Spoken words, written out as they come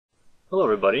Hello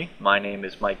everybody, my name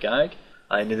is Mike Geig,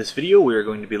 and in this video we are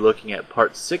going to be looking at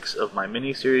part 6 of my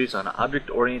mini-series on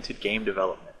object-oriented game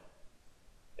development.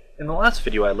 In the last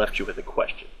video I left you with a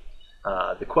question.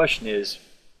 The question is,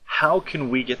 how can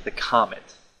we get the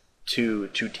comet to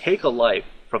take a life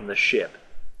from the ship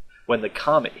when the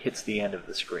comet hits the end of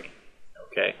the screen?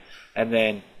 Okay, and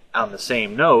then on the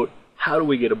same note, how do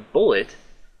we get a bullet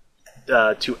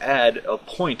to add a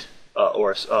point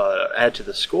or add to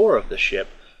the score of the ship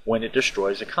when it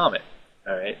destroys a comet?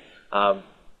 All right.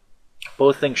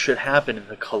 Both things should happen in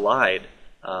the collide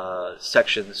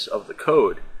sections of the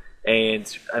code, and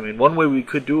I mean, one way we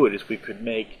could do it is we could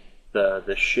make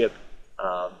the ship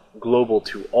global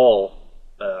to all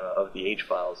of the H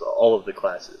files, all of the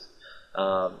classes.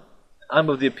 I'm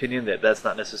of the opinion that that's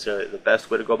not necessarily the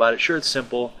best way to go about it. Sure, it's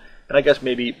simple, and I guess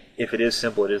maybe if it is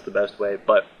simple, it is the best way,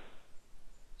 but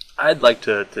I'd like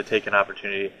to take an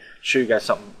opportunity to show you guys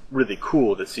something really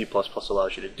cool that C++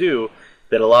 allows you to do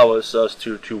that allows us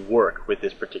to work with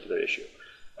this particular issue.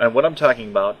 And what I'm talking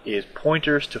about is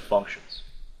pointers to functions.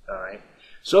 Alright.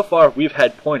 So far we've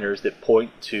had pointers that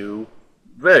point to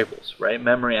variables, right?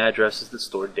 Memory addresses that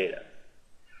store data.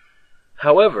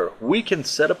 However, we can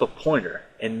set up a pointer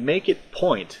and make it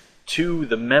point to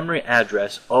the memory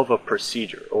address of a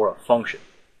procedure or a function.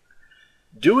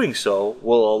 Doing so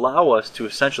will allow us to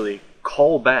essentially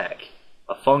call back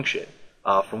a function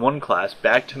from one class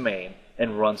back to main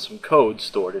and run some code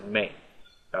stored in main.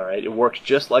 Alright, it works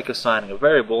just like assigning a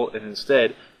variable, and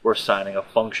instead we're assigning a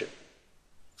function.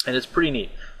 And it's pretty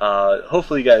neat.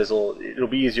 Hopefully you guys it'll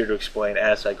be easier to explain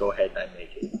as I go ahead and I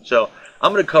make it. So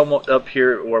I'm going to come up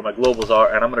here where my globals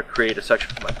are, and I'm going to create a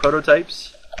section for my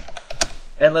prototypes.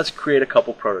 And let's create a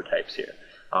couple prototypes here.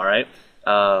 Alright.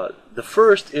 The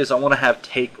first is I want to have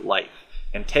take life.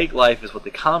 And take life is what the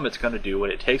comet's going to do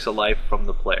when it takes a life from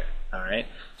the player. Alright.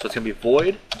 So it's going to be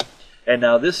void. And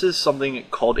now this is something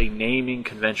called a naming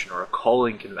convention, or a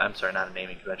calling convention. I'm sorry, not a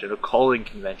naming convention, a calling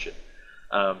convention.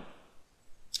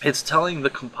 It's telling the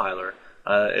compiler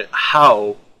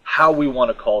how we want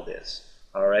to call this.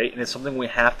 Alright. And it's something we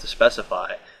have to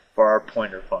specify for our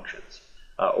pointer functions.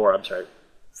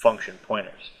 Function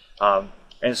pointers.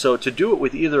 And so to do it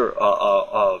with either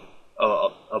a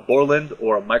Borland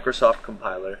or a Microsoft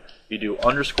compiler, you do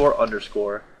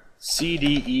 __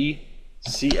 CDECL.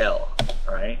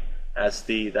 All right, that's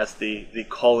the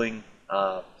calling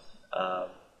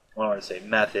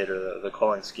method, or the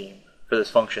calling scheme for this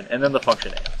function, and then the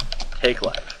function name, take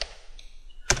life.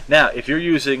 Now, if you're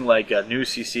using like a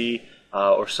GNU-CC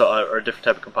or a different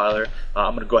type of compiler,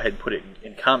 I'm going to go ahead and put it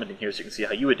in comment in here so you can see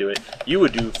how you would do it. You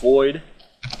would do void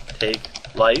take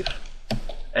life,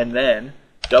 and then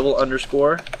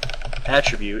 __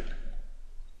 attribute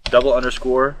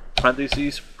 __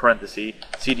 parentheses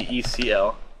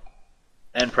CDECL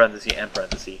and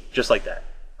parentheses, just like that.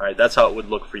 All right, that's how it would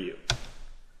look for you.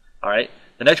 All right,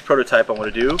 the next prototype I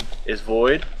want to do is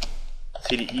void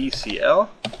CDECL,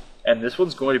 and this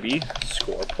one's going to be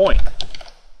score point.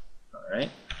 All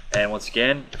right, and once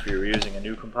again, if you're using a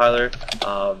new compiler,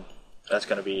 that's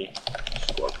going to be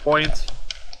score point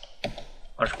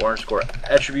 __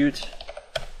 attribute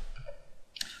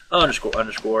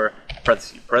 __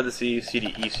 parentheses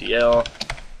CDECL,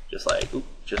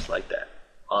 just like that.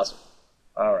 Awesome.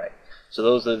 All right. So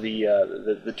those are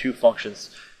the two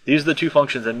functions. These are the two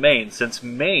functions in main. Since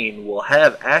main will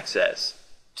have access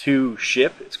to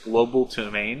ship, it's global to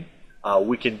main.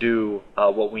 We can do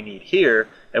what we need here,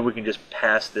 and we can just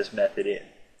pass this method in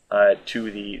to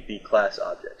the class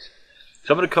objects.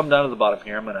 So I'm going to come down to the bottom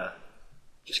here. I'm going to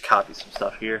just copy some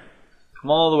stuff here.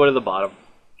 Come all the way to the bottom.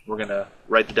 We're going to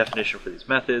write the definition for these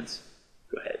methods.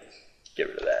 Go ahead, get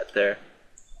rid of that there.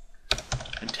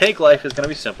 And take life is going to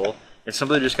be simple. It's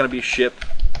simply just going to be ship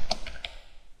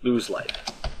lose life.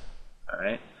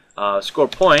 Alright. Score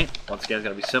point, once again, is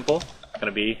going to be simple. It's going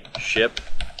to be ship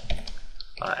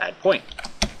add point.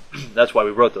 That's why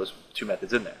we wrote those two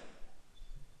methods in there.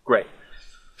 Great.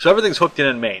 So everything's hooked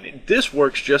in main. This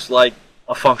works just like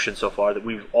a function so far that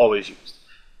we've always used.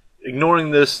 Ignoring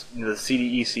this, the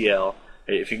CDECL,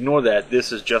 if you ignore that,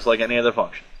 this is just like any other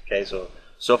function. Okay,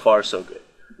 so far so good.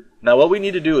 Now what we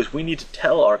need to do is we need to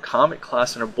tell our comet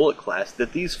class and our bullet class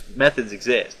that these methods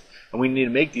exist, and we need to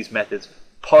make these methods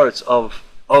parts of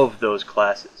those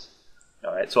classes.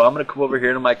 Alright, so I'm going to come over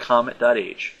here to my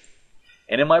comet.h,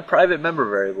 and in my private member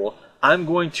variable, I'm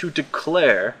going to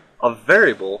declare a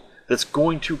variable that's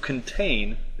going to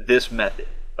contain this method.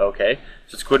 Okay,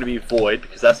 so it's going to be void,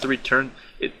 because that's the return.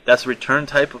 That's the return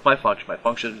type of my function. My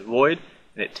function is void,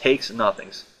 and it takes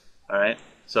nothings. All right,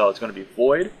 so it's going to be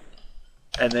void,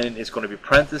 and then it's going to be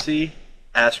parenthesis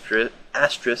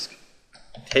asterisk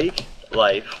take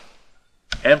life,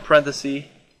 and parenthesis,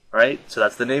 right? So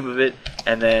that's the name of it,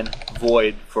 and then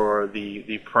void for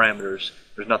the parameters.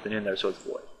 There's nothing in there, so it's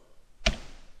void.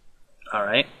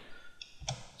 Alright,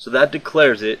 so that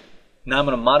declares it. Now I'm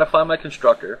going to modify my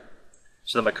constructor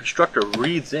so that my constructor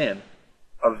reads in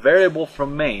a variable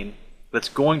from main that's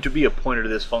going to be a pointer to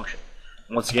this function.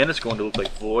 And once again, it's going to look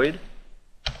like void,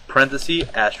 parenthesis,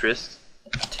 asterisk,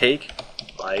 take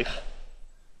life,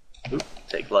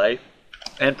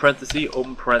 and parenthesis,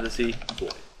 open parenthesis,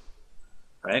 void.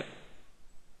 Right?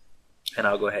 And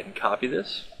I'll go ahead and copy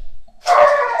this.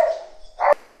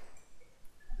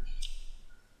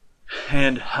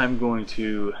 And I'm going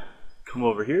to come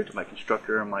over here to my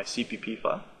constructor and my CPP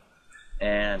file,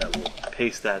 and I will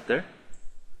paste that there.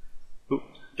 Oop,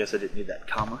 guess I didn't need that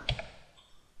comma.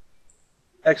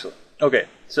 Excellent. Okay,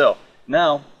 so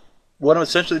now what I'm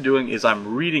essentially doing is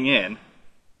I'm reading in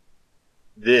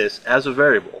this as a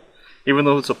variable, even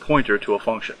though it's a pointer to a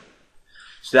function.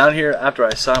 So down here, after I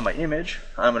assign my image,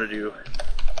 I'm going to do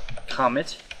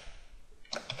comet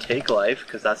take life,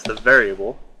 because that's the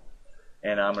variable,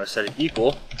 and I'm going to set it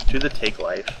equal to the take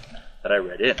life that I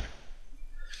read in.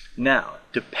 Now,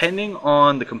 depending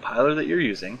on the compiler that you're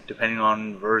using, depending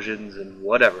on versions and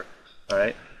whatever,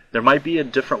 alright, there might be a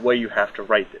different way you have to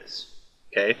write this.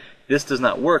 Okay, this does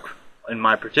not work in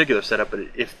my particular setup, but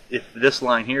if this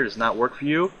line here does not work for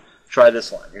you, try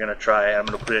this line. You're going to try, I'm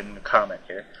going to put it in a comment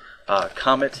here,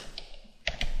 comet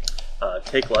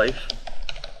take life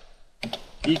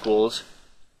equals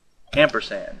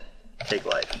ampersand take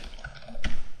life.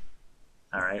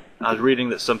 Alright, I was reading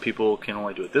that some people can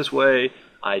only do it this way,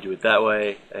 I do it that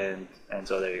way, and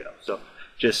so there you go. So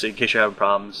just in case you're having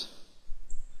problems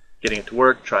getting it to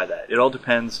work, try that. It all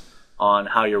depends on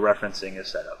how your referencing is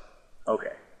set up.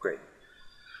 Okay, great.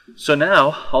 So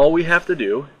now all we have to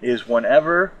do is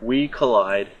whenever we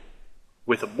collide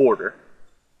with a border,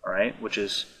 alright, which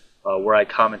is where I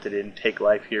commented in take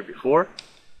life here before,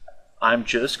 I'm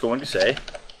just going to say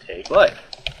take life,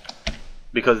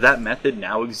 because that method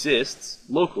now exists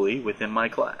locally within my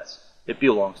class. It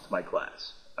belongs to my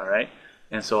class. Alright?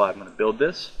 And so I'm going to build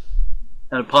this.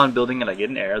 And upon building it, I get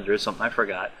an error. There is something I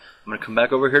forgot. I'm going to come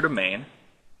back over here to main.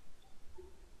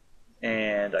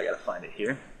 And I got to find it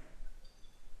here.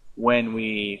 When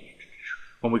we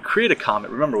create a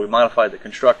comment, remember we modified the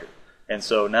constructor. And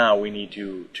so now we need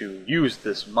to use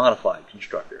this modified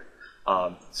constructor.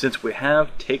 Since we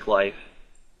have take life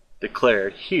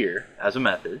declared here as a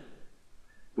method,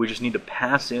 we just need to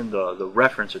pass in the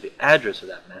reference or the address of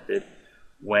that method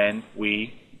when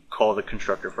we call the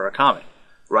constructor for a comment,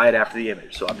 right after the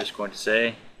image. So I'm just going to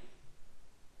say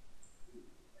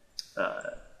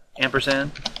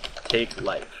ampersand take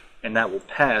life, and that will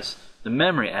pass the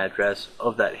memory address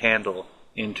of that handle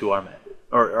into our method,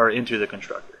 or into the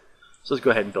constructor. So let's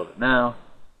go ahead and build it now,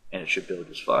 and it should build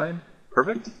just fine.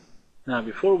 Perfect. Now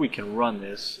before we can run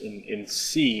this and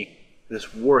see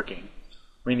this working,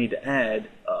 we need to add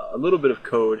a little bit of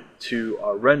code to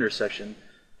our render section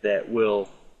that will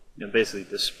basically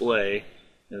display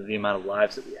the amount of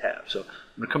lives that we have. So I'm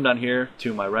going to come down here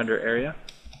to my render area.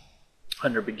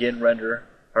 Under begin render,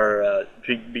 or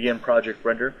begin project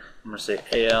render, I'm going to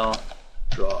say AL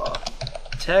draw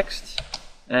text,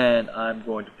 and I'm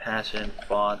going to pass in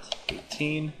font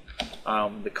 18.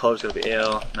 The color is going to be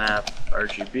AL map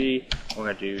RGB. We're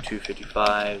going to do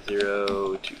 255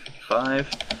 0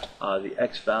 255. The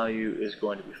X value is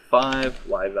going to be 5.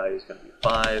 Y value is going to be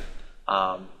 5.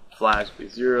 Flags will be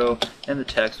 0, and the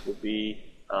text will be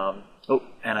oh,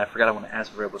 and I forgot I want to add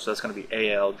some variables, so that's going to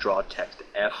be AL draw text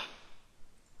F.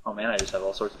 Oh man, I just have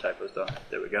all sorts of typos done.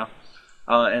 There we go.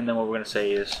 And then what we're going to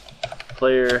say is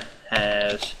player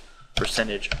has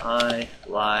 %I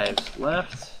lives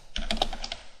left.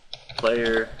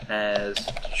 Player has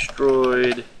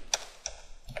destroyed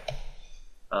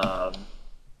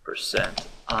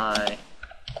 %I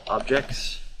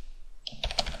objects.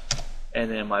 And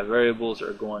then my variables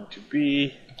are going to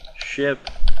be ship,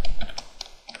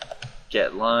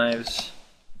 get lives,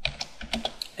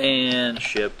 and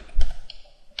ship,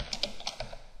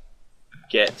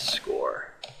 get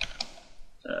score.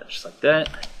 Just like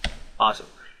that. Awesome.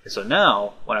 And so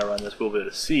now, when I run this, we'll be able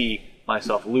to see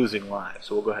myself losing lives.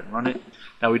 So we'll go ahead and run it.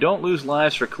 Now we don't lose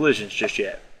lives for collisions just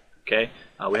yet. Okay,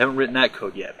 we haven't written that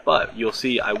code yet, but you'll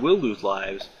see I will lose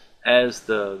lives as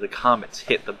the comets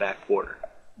hit the back border.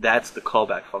 That's the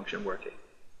callback function working.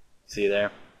 See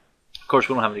there? Of course,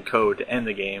 we don't have any code to end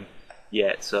the game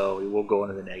yet, so we will go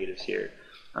into the negatives here.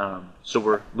 So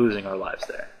we're losing our lives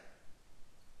there.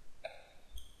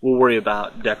 We'll worry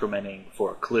about decrementing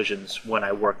for collisions when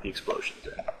I work the explosions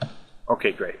in.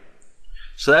 Okay, great.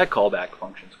 So that callback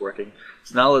function's working.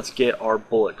 So now let's get our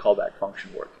bullet callback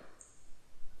function working.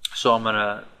 So I'm going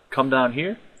to come down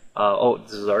here. Oh,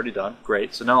 this is already done.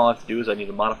 Great. So now all I have to do is I need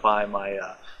to modify my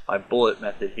my bullet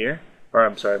method here, or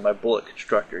I'm sorry, my bullet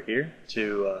constructor here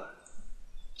to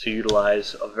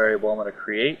utilize a variable I'm going to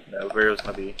create. That variable is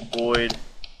going to be void.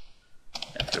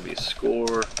 And it's going to be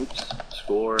score. Oops,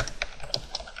 score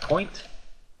point,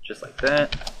 just like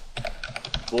that.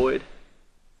 Void.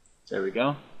 There we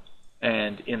go.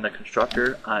 And in the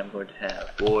constructor, I'm going to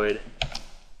have void.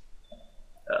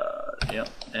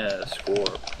 Score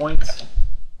points.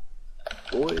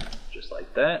 Void, just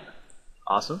like that.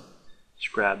 Awesome.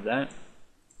 Just grab that.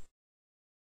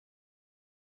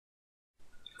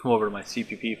 Come over to my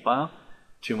CPP file,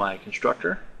 to my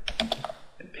constructor,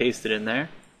 and paste it in there.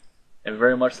 And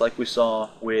very much like we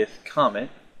saw with Comet,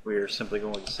 we are simply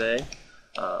going to say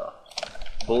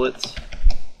bullets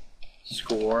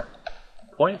score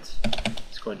points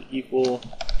is going to equal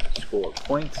score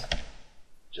points,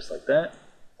 just like that.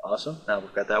 Awesome. Now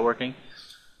we've got that working.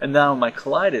 And now in my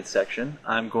collided section,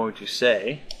 I'm going to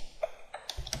say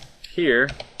here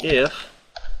if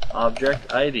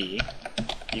object ID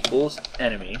equals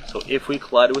enemy. So if we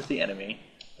collided with the enemy,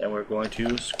 then we're going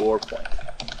to score point.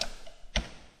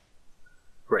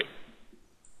 Great.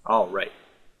 All right.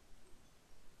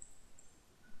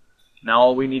 Now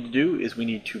all we need to do is we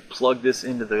need to plug this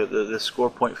into the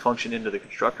score point function into the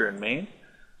constructor in main.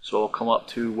 So we'll come up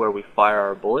to where we fire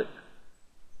our bullet,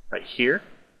 right here.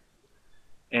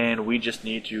 And we just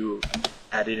need to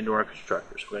add it into our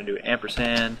constructor. So we're going to do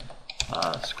ampersand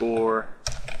score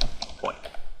point.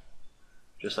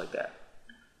 Just like that.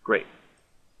 Great.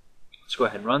 Let's go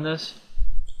ahead and run this.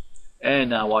 And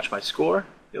now watch my score.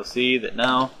 You'll see that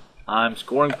now I'm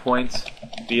scoring points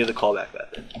via the callback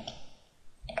method.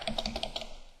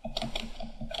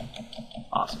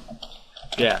 Awesome.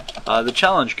 Yeah, the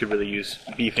challenge could really use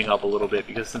beefing up a little bit,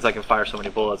 because since I can fire so many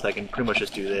bullets, I can pretty much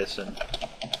just do this and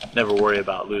never worry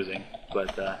about losing.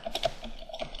 But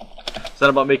it's not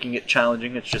about making it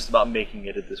challenging, it's just about making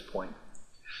it at this point.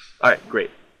 Alright,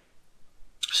 great.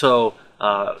 So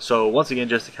once again,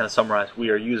 just to kind of summarize, we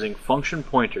are using function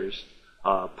pointers,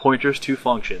 pointers to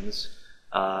functions,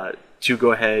 to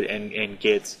go ahead and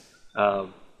get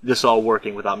this all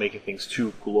working without making things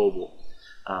too global.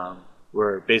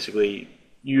 We're basically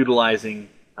utilizing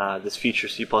this feature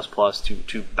C++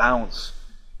 to bounce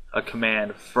a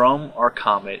command from our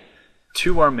Comet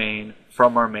to our main,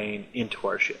 from our main into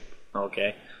our ship.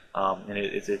 Okay, and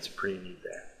it's pretty neat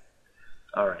there.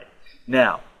 All right,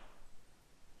 now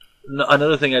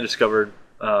another thing I discovered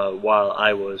while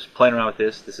I was playing around with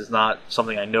this. This is not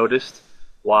something I noticed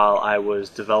while I was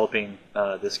developing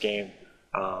this game.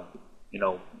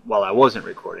 While I wasn't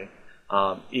recording.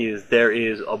 Is there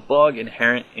is a bug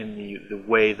inherent in the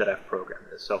way that I've programmed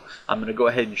this. So I'm going to go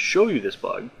ahead and show you this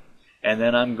bug, and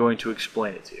then I'm going to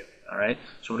explain it to you. Alright,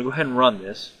 so I'm going to go ahead and run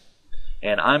this,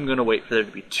 and I'm going to wait for there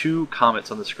to be 2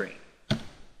 comets on the screen.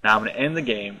 Now I'm going to end the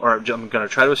game, or I'm going to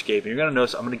try to escape, and you're going to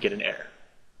notice I'm going to get an error.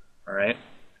 Alright,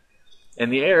 and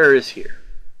the error is here.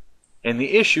 And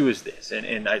the issue is this,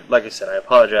 and like I said, I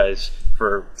apologize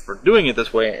for doing it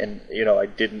this way, and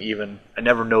I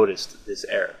never noticed this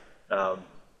error.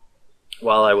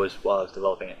 While I was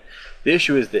developing it. The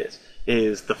issue is this: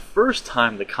 is the first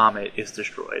time the comet is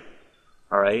destroyed,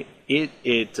 all right, it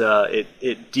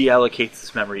deallocates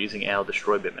this memory using al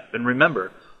destroy bitmap. And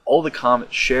remember, all the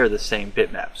comets share the same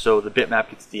bitmap, so the bitmap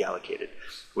gets deallocated.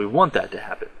 We want that to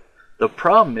happen. The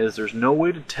problem is there's no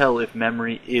way to tell if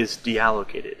memory is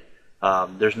deallocated.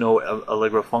 There's no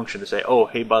Allegro function to say, oh,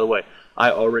 hey, by the way,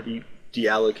 I already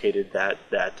deallocated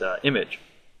that image.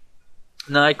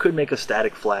 Now, I could make a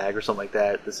static flag or something like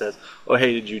that that says, oh,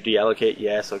 hey, did you deallocate?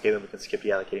 Yes, okay, then we can skip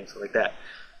deallocating, something like that.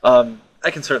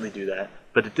 I can certainly do that,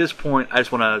 but at this point, I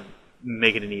just want to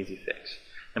make it an easy fix.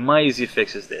 And my easy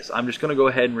fix is this. I'm just going to go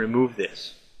ahead and remove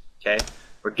this, okay?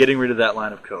 We're getting rid of that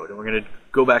line of code, and we're going to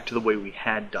go back to the way we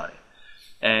had done it.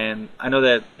 And I know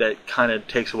that kind of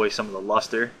takes away some of the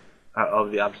luster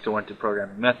of the object-oriented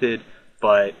programming method,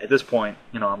 but at this point,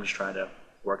 I'm just trying to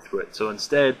work through it. So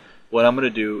instead, what I'm going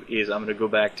to do is I'm going to go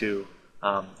back to,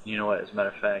 you know what, as a matter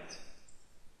of fact,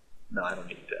 no, I don't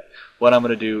need that. What I'm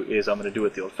going to do is I'm going to do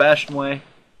it the old-fashioned way,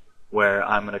 where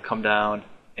I'm going to come down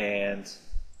and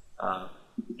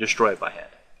destroy it by hand.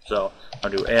 So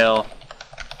I'm going to do al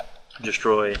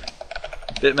destroy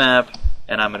bitmap,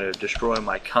 and I'm going to destroy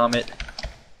my comet.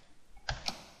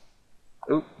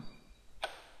 Oop.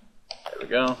 There we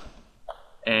go.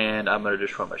 And I'm going to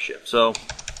destroy my ship. So,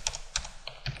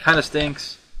 kind of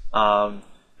stinks.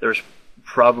 There's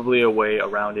probably a way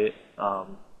around it,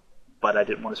 but I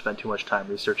didn't want to spend too much time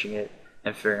researching it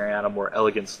and figuring out a more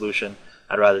elegant solution,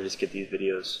 I'd rather just get these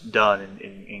videos done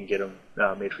and get them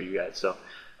made for you guys.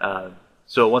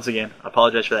 So once again, I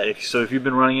apologize for that. If you've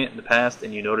been running it in the past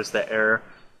and you notice that error,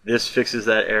 this fixes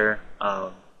that error.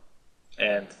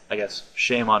 And I guess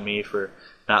shame on me for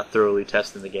not thoroughly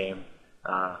testing the game.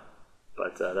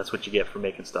 But that's what you get for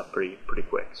making stuff pretty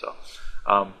quick. So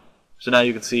now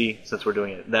you can see, since we're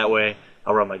doing it that way,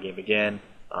 I'll run my game again.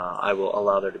 I will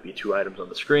allow there to be 2 items on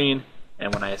the screen,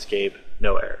 and when I escape,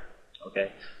 no error.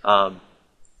 Okay.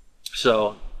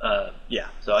 Yeah.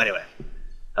 So anyway,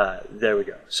 there we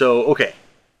go. So okay,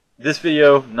 this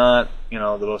video not the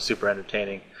most super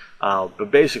entertaining,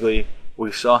 but basically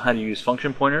we saw how to use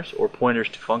function pointers or pointers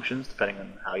to functions, depending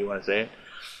on how you want to say it,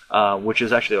 which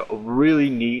is actually a really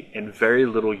neat and very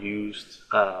little used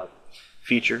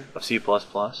feature of C++.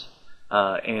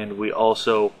 And we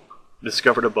also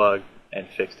discovered a bug and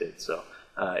fixed it. So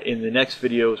in the next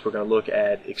videos, we're going to look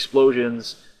at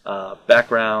explosions,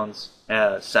 backgrounds,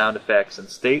 sound effects, and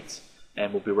states,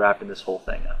 and we'll be wrapping this whole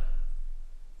thing up.